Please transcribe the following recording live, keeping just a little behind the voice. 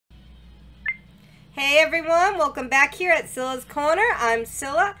Hey everyone, welcome back here at Scylla's Corner. I'm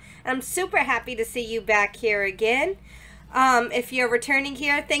Scylla, and I'm super happy to see you back here again. If you're returning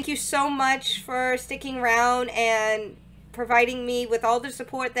here, thank you so much for sticking around and providing me with all the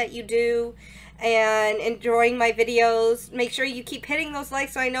support that you do and enjoying my videos. Make sure you keep hitting those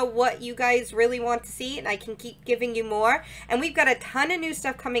likes so I know what you guys really want to see and I can keep giving you more. And we've got a ton of new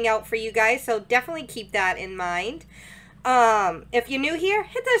stuff coming out for you guys, so definitely keep that in mind. If you're new here,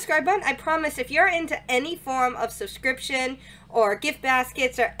 hit the subscribe button. I promise if you're into any form of subscription or gift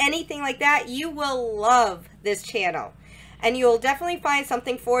baskets or anything like that, you will love this channel. And you'll definitely find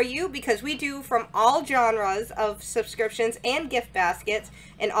something for you because we do from all genres of subscriptions and gift baskets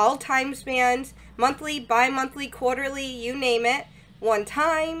in all time spans, monthly, bi-monthly, quarterly, you name it, one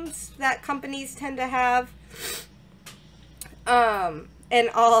times that companies tend to have, and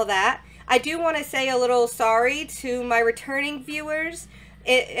all that. I do want to say a little sorry to my returning viewers.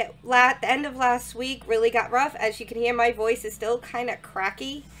 The end of last week really got rough. As you can hear, my voice is still kind of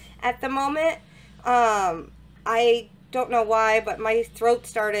cracky at the moment. I don't know why, but my throat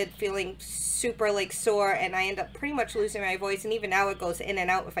started feeling super sore and I end up pretty much losing my voice, and even now it goes in and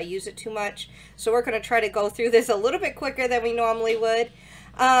out if I use it too much. So we're going to try to go through this a little bit quicker than we normally would.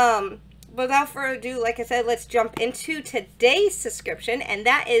 Without further ado, like I said, let's jump into today's subscription, and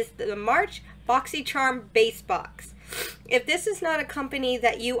that is the March Boxycharm base box. If this is not a company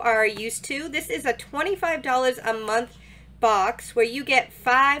that you are used to, this is a $25 a month box where you get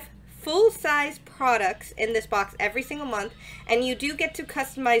 5 full-size products in this box every single month, and you do get to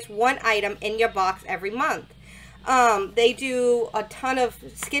customize one item in your box every month. They do a ton of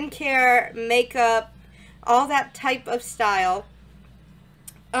skincare, makeup, all that type of style.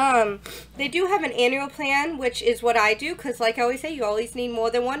 They do have an annual plan, which is what I do, because like I always say, you always need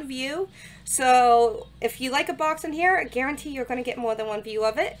more than one view. So if you like a box in here, I guarantee you're going to get more than one view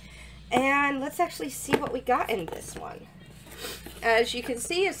of it. And let's actually see what we got in this one. As you can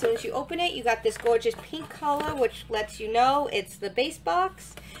see, as soon as you open it, you got this gorgeous pink color, which lets you know it's the base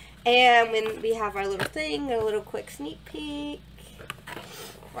box. And when we have our little thing, a little quick sneak peek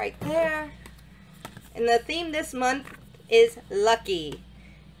right there. And the theme this month is lucky,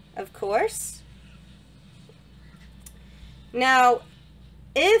 of course. Now,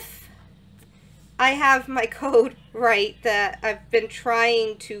 if I have my code right that I've been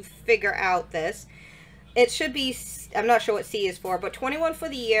trying to figure out this, it should be, I'm not sure what C is for, but 21 for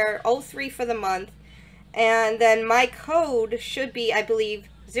the year, 03 for the month, and then my code should be, I believe,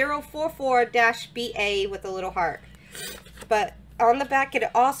 044-BA with a little heart. But on the back, it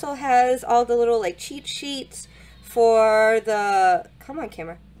also has all the little cheat sheets for the, come on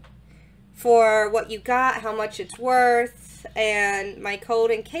camera, for what you got, how much it's worth, and my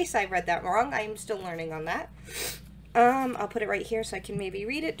code in case I read that wrong. I'm still learning on that. I'll put it right here so I can maybe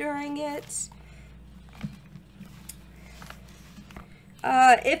read it during it.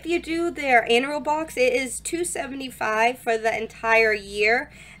 If you do their annual box, it is $275 for the entire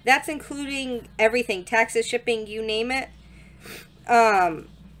year. That's including everything, taxes, shipping, you name it.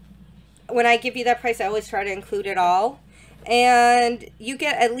 When I give you that price, I always try to include it all. And you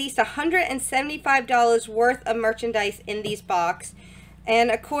get at least $175 worth of merchandise in these box.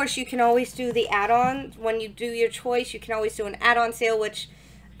 And of course, you can always do the add-on. When you do your choice, you can always do an add-on sale, which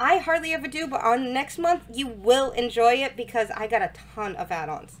I hardly ever do, but on next month, you will enjoy it because I got a ton of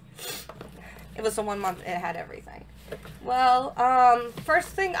add-ons. It was the 1 month it had everything. Well, first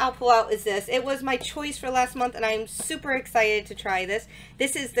thing I'll pull out is this. It was my choice for last month, and I'm super excited to try this.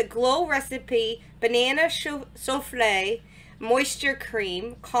 This is the Glow Recipe Banana Souffle Moisture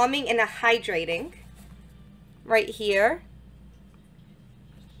Cream, calming and hydrating. Right here.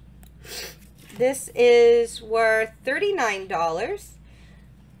 This is worth $39.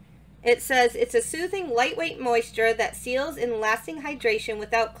 It says it's a soothing, lightweight moisture that seals in lasting hydration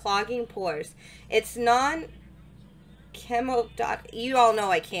without clogging pores. It's non-chemo... You all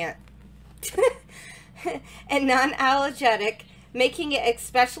know I can't. And non-allergenic, making it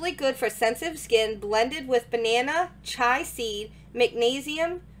especially good for sensitive skin, blended with banana, chai seed,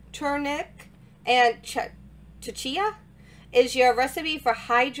 magnesium, turmeric, and chia is your recipe for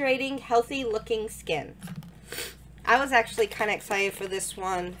hydrating, healthy-looking skin. I was actually kind of excited for this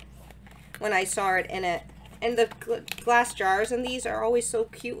one when I saw it in it. And the glass jars in these are always so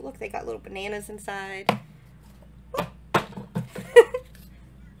cute. Look, they got little bananas inside.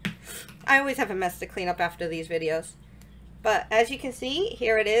 I always have a mess to clean up after these videos. But as you can see,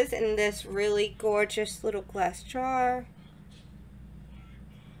 here it is in this really gorgeous little glass jar.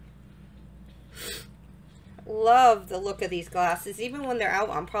 Love the look of these glasses. Even when they're out,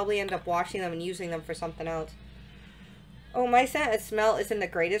 I'll probably end up washing them and using them for something else. Oh, my scent and smell isn't the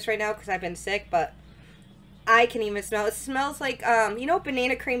greatest right now because I've been sick, but I can even smell. It smells like, you know,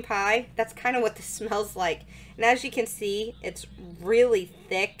 banana cream pie? That's kind of what this smells like. And as you can see, it's really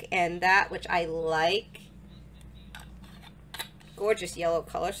thick and that, which I like. Gorgeous yellow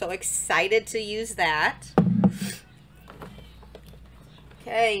color. So excited to use that.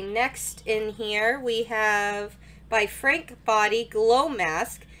 Okay, next in here we have by Frank Body Glow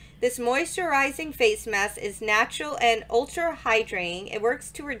Mask. This moisturizing face mask is natural and ultra hydrating. It works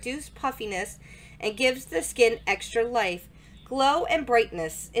to reduce puffiness and gives the skin extra life, glow, and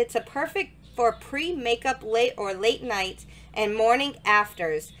brightness. It's a perfect for pre-makeup late or late nights and morning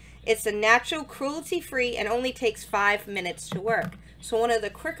afters. It's a natural, cruelty-free, and only takes 5 minutes to work. So one of the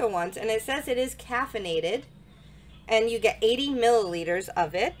quicker ones, and it says it is caffeinated, and you get 80 milliliters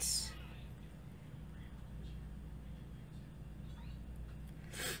of it.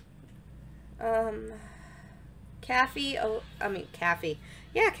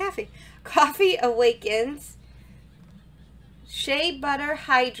 Coffee awakens, shea butter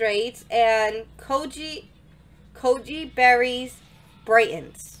hydrates, and koji berries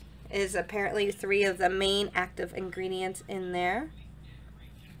brightens is apparently 3 of the main active ingredients in there.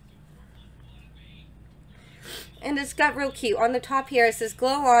 And it's got real cute. On the top here it says,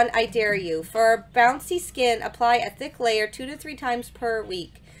 glow on, I dare you. For bouncy skin, apply a thick layer 2 to 3 times per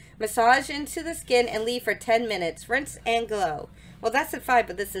week. Massage into the skin and leave for 10 minutes. Rinse and glow. Well, that's at 5,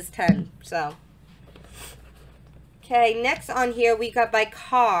 but this is 10, so. Okay, next on here we got by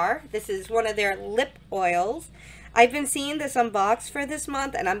Car. This is one of their lip oils. I've been seeing this unboxed for this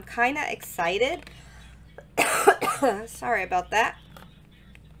month, and I'm kind of excited. Sorry about that.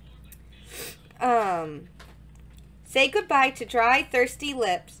 Say goodbye to dry, thirsty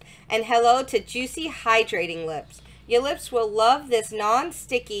lips, and hello to juicy, hydrating lips. Your lips will love this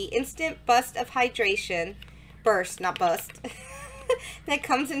non-sticky, instant burst of hydration. Burst, not bust. That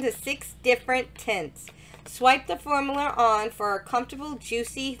comes into 6 different tints. Swipe the formula on for comfortable,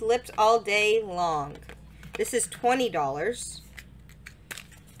 juicy lips all day long. This is $20.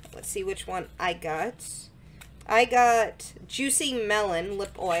 Let's see which one I got. I got Juicy Melon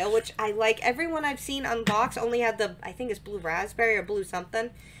Lip Oil, which I like. Everyone I've seen unbox only had the, I think it's blue raspberry or blue something.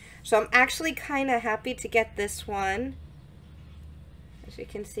 So I'm actually kind of happy to get this one. As you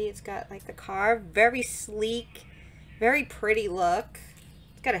can see, it's got like the car. Very sleek, very pretty look.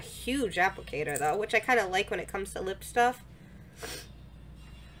 It's got a huge applicator though, which I kind of like when it comes to lip stuff.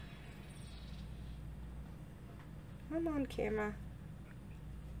 I'm on camera.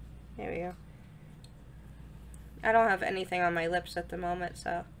 There we go. I don't have anything on my lips at the moment,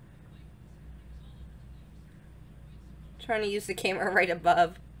 so. I'm trying to use the camera right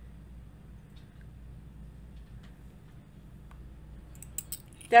above.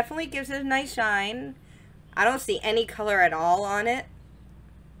 Definitely gives it a nice shine. I don't see any color at all on it.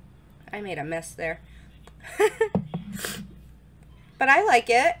 I made a mess there. But I like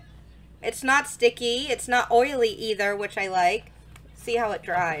it. It's not sticky. It's not oily either, which I like. See how it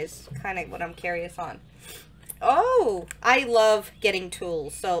dries. Kind of what I'm curious on. Oh, I love getting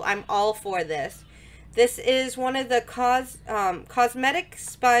tools, so I'm all for this. This is one of the cosmetic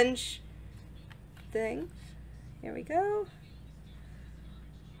sponge things. Here we go.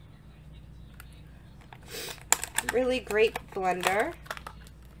 Really great blender.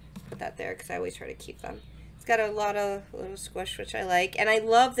 Put that there because I always try to keep them. It's got a lot of little squish, which I like. And I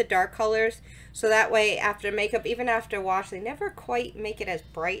love the dark colors. So that way, after makeup, even after wash, they never quite make it as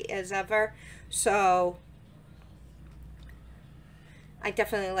bright as ever. So I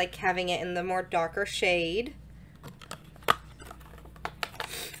definitely like having it in the more darker shade.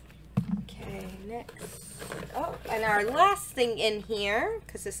 Okay, next. Oh, and our last thing in here,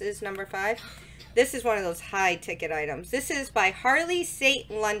 because this is number 5. This is one of those high ticket items. This is by Harley St.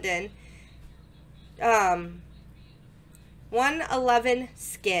 London. 111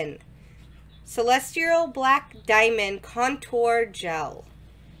 Skin. Celestial Black Diamond Contour Gel.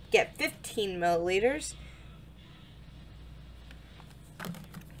 Get 15 milliliters.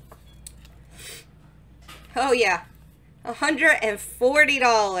 Oh yeah,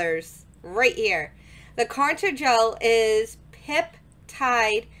 $140 right here. The contour gel is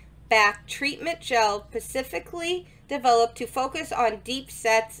peptide back treatment gel specifically developed to focus on deep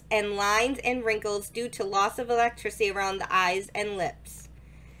sets and lines and wrinkles due to loss of electricity around the eyes and lips.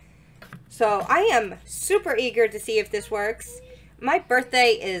 So I am super eager to see if this works. My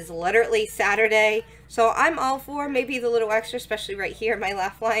birthday is literally Saturday, so I'm all for maybe the little extra, especially right here, my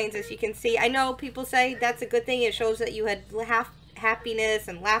laugh lines, as you can see. I know people say that's a good thing. It shows that you had happiness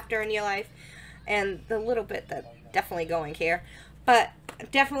and laughter in your life, and the little bit that's definitely going here. But I'm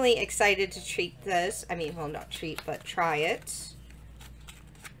definitely excited to treat this. I mean, well, not treat, but try it.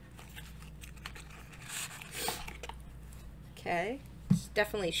 Okay. It's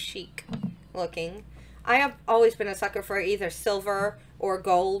definitely chic looking. I have always been a sucker for either silver or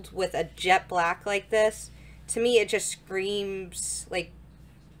gold with a jet black like this. To me, it just screams like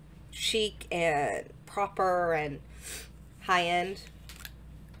chic and proper and high-end.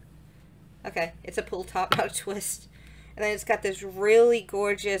 Okay, it's a pull top, not a twist. And then it's got this really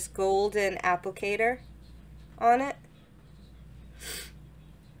gorgeous golden applicator on it.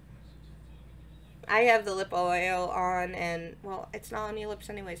 I have the lip oil on, and, well, it's not on your lips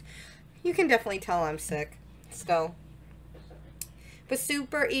anyways. You can definitely tell I'm sick still. But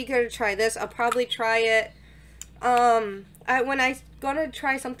super eager to try this. I'll probably try it when I'm gonna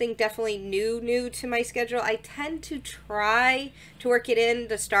try something definitely new to my schedule. I tend to try to work it in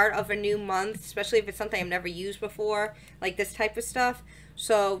the start of a new month, especially if it's something I've never used before, like this type of stuff.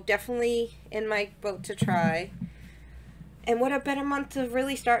 So definitely in my boat to try. And what a better month to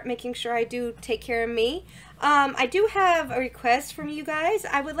really start making sure I do take care of me. I do have a request from you guys.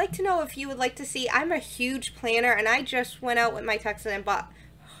 I would like to know if you would like to see, I'm a huge planner, and I just went out with my Texan and bought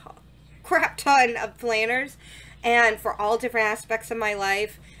a crap ton of planners, and for all different aspects of my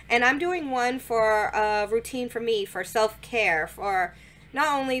life. And I'm doing one for a routine for me, for self-care, for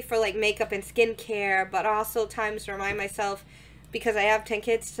not only for like makeup and skincare, but also times to remind myself, because I have 10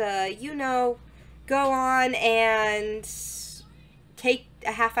 kids, to, you know, go on and take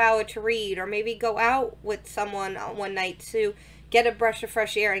a half hour to read, or maybe go out with someone one night to get a breath of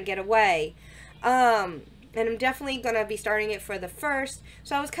fresh air and get away. And I'm definitely going to be starting it for the 1st.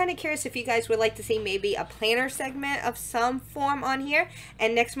 So I was kind of curious if you guys would like to see maybe a planner segment of some form on here.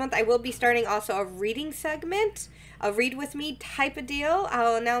 And next month I will be starting also a reading segment, a read with me type of deal.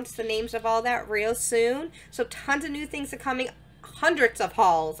 I'll announce the names of all that real soon. So tons of new things are coming. Hundreds of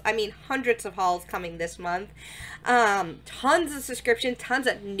hauls. I mean, hundreds of hauls coming this month. Tons of subscriptions, tons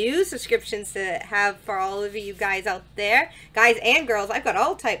of new subscriptions to have for all of you guys out there. Guys and girls, I've got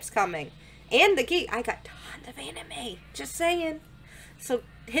all types coming. And the geek, I got tons of anime. Just saying. So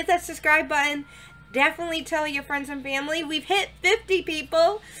hit that subscribe button. Definitely tell your friends and family. We've hit 50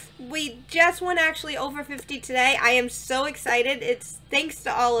 people. We just went actually over 50 today. I am so excited. It's thanks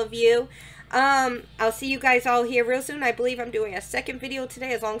to all of you. I'll see you guys all here real soon. I believe I'm doing a second video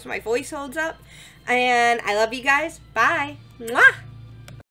today as long as my voice holds up. And I love you guys. Bye. Mwah!